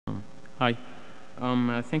Hi.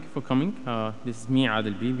 Thank you for coming. This is me,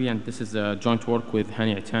 Adel Bibi, and this is a joint work with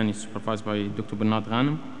Hani Itani, supervised by Dr.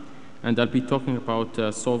 Ghanem. And I'll be talking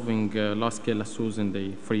about solving large-scale lassos in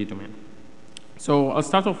the Fourier domain. So I'll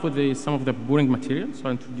start off with some of the boring material. So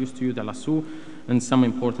I'll introduce to you the lasso and some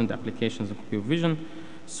important applications of computer vision.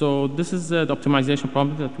 So this is the optimization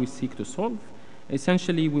problem that we seek to solve.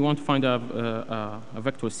 Essentially, we want to find a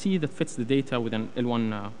vector C that fits the data with an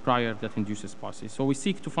L1 prior that induces sparse. So we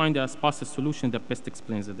seek to find a sparse solution that best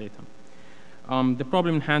explains the data. The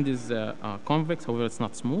problem in hand is convex, however, it's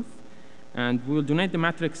not smooth. And we will donate the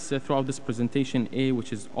matrix throughout this presentation A,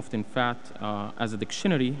 which is often fat, as a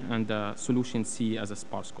dictionary, and solution C as a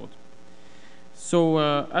sparse code. So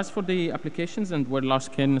as for the applications and where large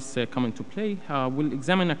scaleness come into play, we'll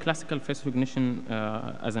examine a classical face recognition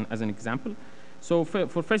as an example. So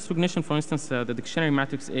for face recognition, for instance, the dictionary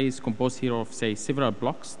matrix A is composed here of, say, several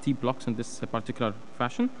blocks, T blocks in this particular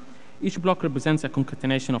fashion. Each block represents a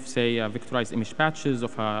concatenation of, say, vectorized image patches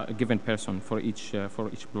of a given person for each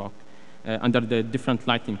block under the different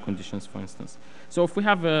lighting conditions, for instance. So if we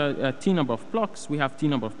have a T number of blocks, we have T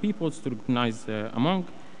number of peoples to recognize among.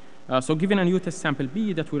 So given a new test sample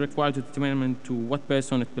B that we require to determine to what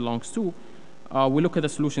person it belongs to, we look at the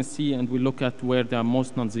solution C and we look at where the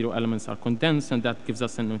most non-zero elements are condensed, and that gives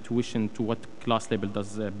us an intuition to what class label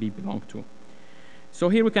does B belong to. So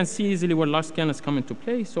here we can see easily where large scaleness come into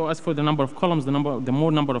play. So as for the number of columns, the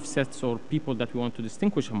more number of sets or people that we want to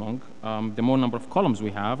distinguish among, the more number of columns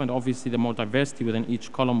we have, and obviously the more diversity within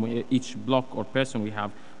each column, each block or person we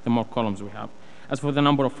have, the more columns we have. As for the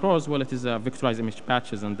number of rows, well, it is vectorized image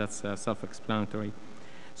patches, and that's self-explanatory.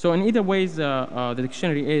 So in either ways, the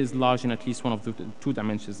dictionary A is large in at least one of the two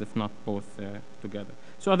dimensions, if not both together.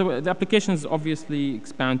 So the applications obviously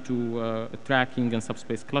expand to tracking and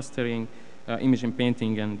subspace clustering, image and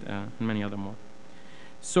painting, and many other more.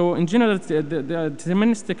 So in general, the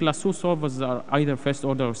deterministic lasso solvers are either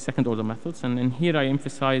first-order or second-order methods. And here I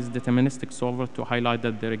emphasize deterministic solver to highlight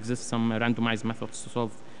that there exists some randomized methods to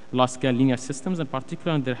solve large-scale linear systems. In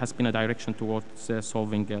particular, there has been a direction towards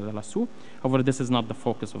solving the lasso. However, this is not the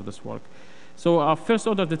focus of this work. So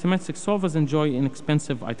first-order deterministic solvers enjoy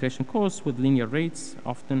inexpensive iteration costs with linear rates,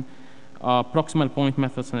 often. Proximal point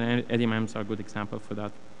methods and ADMMs are a good example for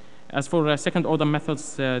that. As for second-order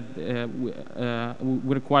methods,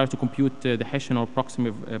 we require to compute the Hessian or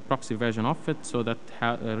proxy version of it, so that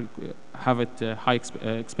have it high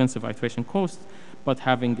expensive iteration costs, but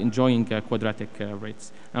enjoying quadratic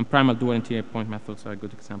rates. And primal dual interior point methods are a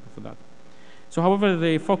good example for that. So however,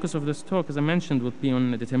 the focus of this talk, as I mentioned, will be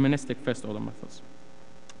on deterministic first-order methods.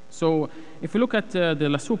 So if we look at the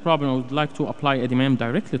lasso problem, I would like to apply ADMM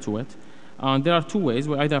directly to it. There are two ways.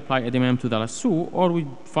 We either apply ADMM to the lasso, or we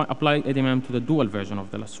apply ADMM to the dual version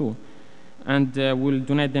of the lasso. And we'll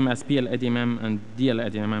donate them as PL ADMM and DL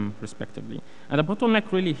ADMM, respectively. And the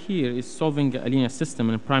bottleneck really here is solving a linear system.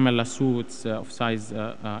 In primal lasso, it's of size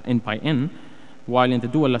n pi n, while in the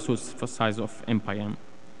dual lasso, it's for size of m pi m.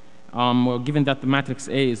 Given that the matrix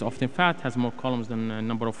A is often fat, has more columns than a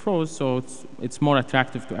number of rows, so it's more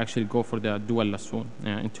attractive to actually go for the dual lasso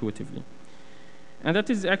intuitively. And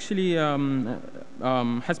that is actually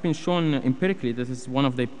has been shown empirically. This is one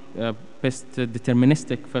of the best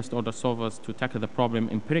deterministic first-order solvers to tackle the problem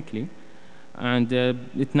empirically, and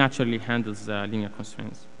it naturally handles linear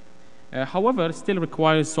constraints. However, it still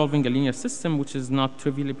requires solving a linear system which is not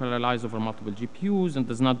trivially parallelized over multiple GPUs and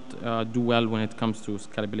does not do well when it comes to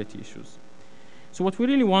scalability issues. So what we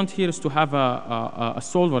really want here is to have a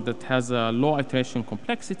solver that has a low iteration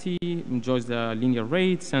complexity, enjoys the linear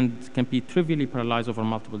rates, and can be trivially parallelized over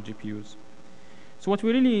multiple GPUs. So what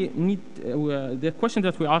we really need, the question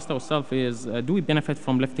that we asked ourselves is, do we benefit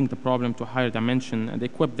from lifting the problem to a higher dimension and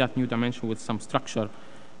equip that new dimension with some structure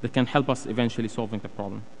that can help us eventually solving the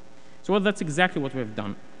problem? So that's exactly what we've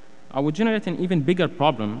done. We generate an even bigger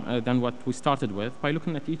problem than what we started with by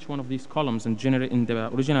looking at each one of these columns and generating the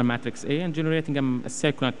original matrix A and generating a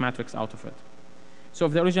circulant matrix out of it. So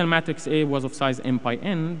if the original matrix A was of size m pi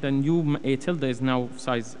n, then new A tilde is now of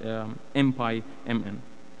size m pi mn.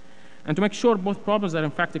 And to make sure both problems are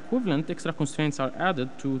in fact equivalent, extra constraints are added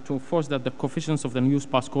to force that the coefficients of the new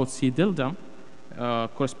sparse code C tilde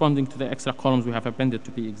corresponding to the extra columns we have appended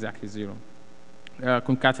to be exactly 0.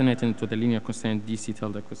 Concatenating to the linear constraint DC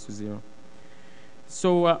tilde equals to 0.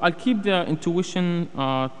 So I'll keep the intuition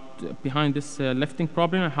behind this lifting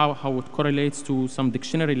problem and how it correlates to some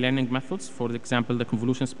dictionary learning methods, for example, the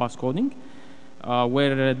convolution sparse coding,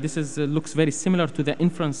 where this looks very similar to the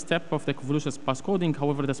inference step of the convolution sparse coding.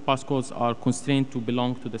 However, the sparse codes are constrained to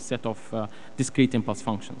belong to the set of discrete impulse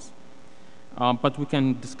functions. But we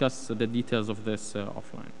can discuss the details of this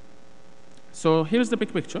offline. So here's the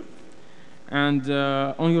big picture. And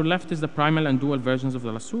on your left is the primal and dual versions of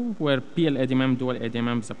the lasso, where PL ADMM, dual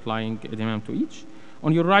ADMM is applying ADMM to each.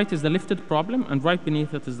 On your right is the lifted problem, and right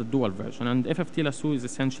beneath it is the dual version. And FFTLasso is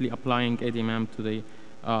essentially applying ADMM to the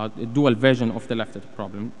dual version of the lifted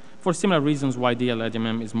problem, for similar reasons why DL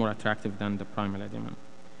ADMM is more attractive than the primal ADMM.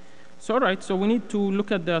 So, all right, so we need to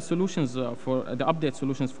look at the solutions for the update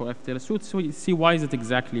solutions for FFTLasso to see why is it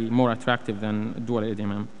exactly more attractive than dual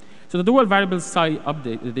ADMM. So the dual variable psi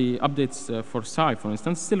update, the updates for psi, for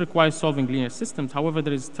instance, still requires solving linear systems. However,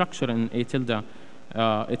 there is structure in A tilde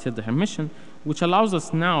Hermitian, which allows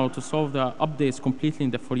us now to solve the updates completely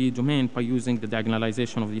in the Fourier domain by using the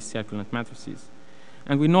diagonalization of these circulant matrices.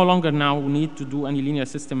 And we no longer now need to do any linear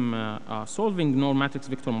system solving nor matrix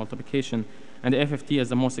vector multiplication, and the FFT is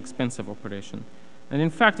the most expensive operation. And in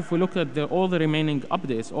fact, if we look at all the remaining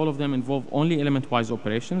updates, all of them involve only element-wise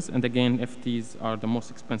operations, and again, FTs are the most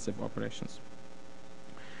expensive operations.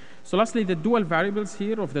 So lastly, the dual variables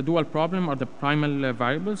here of the dual problem are the primal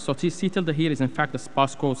variables. So C tilde here is in fact the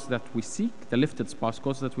sparse codes that we seek, the lifted sparse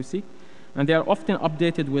codes that we seek, and they are often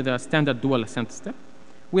updated with a standard dual ascent step.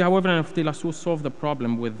 We, however, in FFTLasso solve the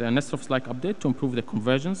problem with the Nesterov-like update to improve the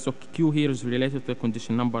convergence. So Q here is related to the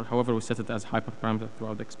condition number. However, we set it as hyperparameter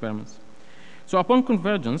throughout the experiments. So upon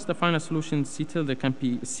convergence, the final solution C tilde can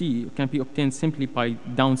be obtained simply by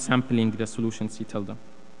downsampling the solution C tilde.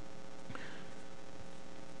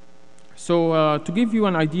 So to give you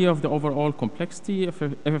an idea of the overall complexity,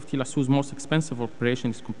 FFTLasso's most expensive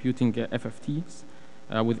operation is computing FFTs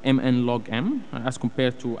with mn log m, as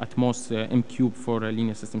compared to at most m cubed for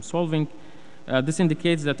linear system solving. This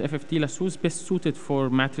indicates that FFTLasso is best suited for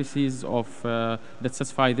matrices that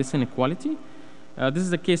satisfy this inequality. This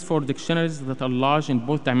is the case for dictionaries that are large in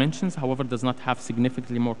both dimensions, however, does not have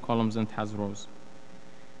significantly more columns than it has rows.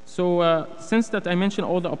 So since that I mentioned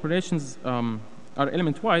all the operations are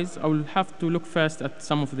element-wise, I will have to look first at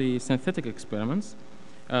some of the synthetic experiments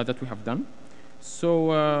that we have done.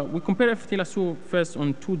 So we compare FFTLasso first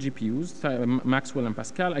on two GPUs, Maxwell and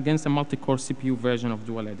Pascal, against a multi-core CPU version of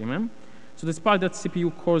dual ADMM. So despite that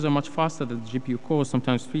CPU cores are much faster than the GPU cores,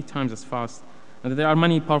 sometimes 3 times as fast, and there are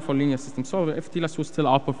many powerful linear system solvers, FFTLasso still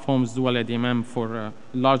outperforms dual ADMM for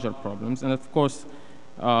larger problems, and of course,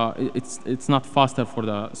 it's not faster for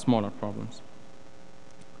the smaller problems.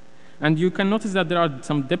 And you can notice that there are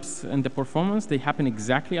some dips in the performance. They happen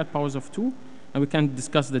exactly at powers of 2, and we can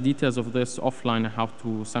discuss the details of this offline and how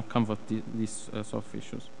to circumvent these sort of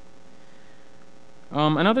issues.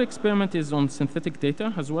 Another experiment is on synthetic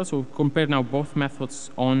data as well, so we compare now both methods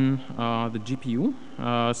on the GPU.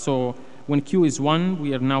 So when Q is 1,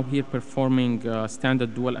 we are now here performing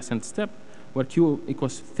standard dual ascent step, where Q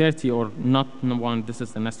equals 30 or not 1, this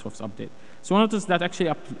is the Nesterov's update. So notice that actually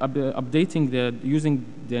updating using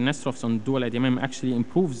the Nesterovs on dual ADMM actually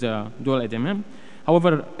improves the dual ADMM.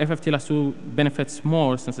 However, FFTLasso benefits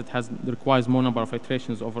more since it requires more number of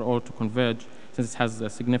iterations overall to converge, since it has a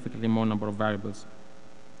significantly more number of variables.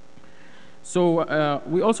 So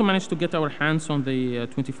we also managed to get our hands on the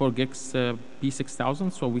 24 gigs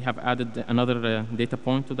P6000. So we have added another data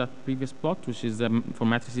point to that previous plot, which is for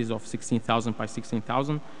matrices of 16,000 by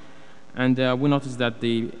 16,000. And we noticed that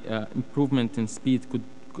the improvement in speed could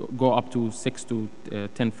go up to 6 to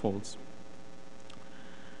 10 folds.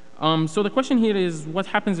 So the question here is, what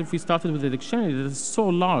happens if we started with a dictionary that is so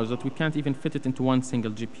large that we can't even fit it into one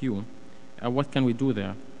single GPU? What can we do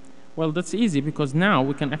there? Well, that's easy, because now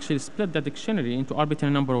we can actually split the dictionary into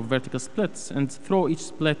arbitrary number of vertical splits and throw each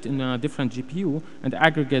split in a different GPU and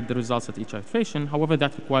aggregate the results at each iteration. However,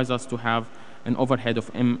 that requires us to have an overhead of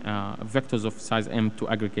m vectors of size m to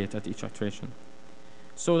aggregate at each iteration.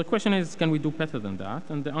 So the question is, can we do better than that?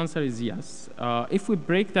 And the answer is yes. If we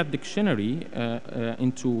break that dictionary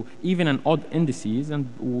into even and odd indices and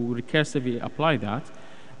recursively apply that,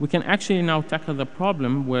 we can actually now tackle the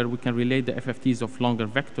problem where we can relate the FFTs of longer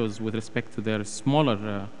vectors with respect to their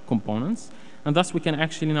smaller components. And thus, we can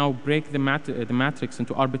actually now break the matrix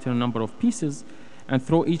into arbitrary number of pieces and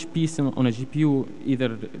throw each piece on a GPU,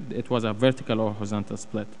 either it was a vertical or horizontal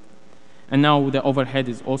split. And now the overhead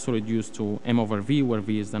is also reduced to m over v, where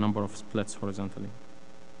v is the number of splits horizontally.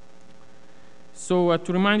 So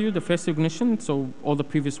to remind you, the face recognition, so all the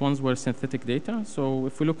previous ones were synthetic data. So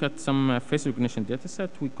if we look at some face recognition data set,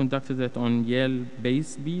 we conducted it on Yale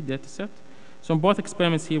base B data set. So in both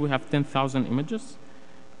experiments here, we have 10,000 images.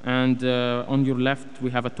 And on your left, we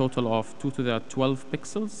have a total of 2 to the 12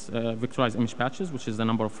 pixels, vectorized image patches, which is the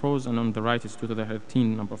number of rows. And on the right is 2 to the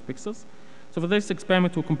 13 number of pixels. So for this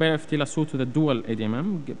experiment, we compare FFTLasso to the dual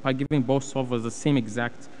ADMM by giving both solvers the same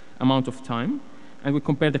exact amount of time. And we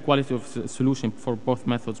compare the quality of the solution for both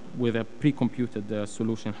methods with a pre-computed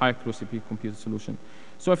solution, high accuracy pre-computed solution.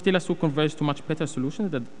 So FFTLasso converges to much better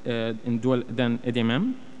solutions than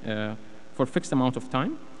ADMM for fixed amount of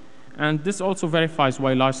time. And this also verifies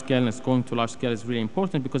why large scale and going to large scale is really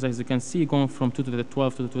important, because as you can see, going from 2 to the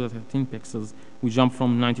 12 to the 2 to the 13 pixels, we jump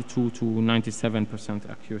from 92 to 97%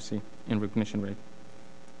 accuracy in recognition rate.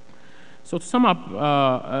 So to sum up,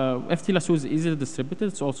 FFTLasso is easily distributed.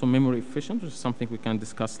 It's also memory efficient, which is something we can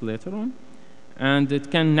discuss later on. And it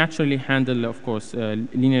can naturally handle, of course,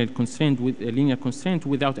 linear constraint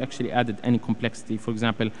without actually added any complexity. For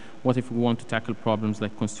example, what if we want to tackle problems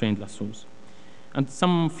like constrained lassos? And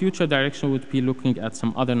some future direction would be looking at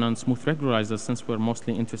some other non-smooth regularizers, since we're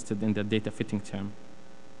mostly interested in the data fitting term.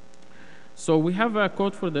 So we have a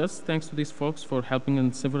code for this, thanks to these folks for helping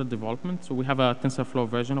in several development. So we have a TensorFlow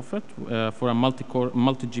version of it for a multi-core,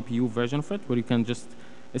 multi-GPU version of it, where you can just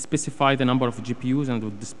specify the number of GPUs and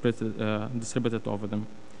would distribute it over them.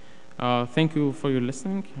 Thank you for your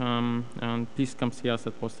listening, and please come see us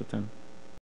at Poster 10.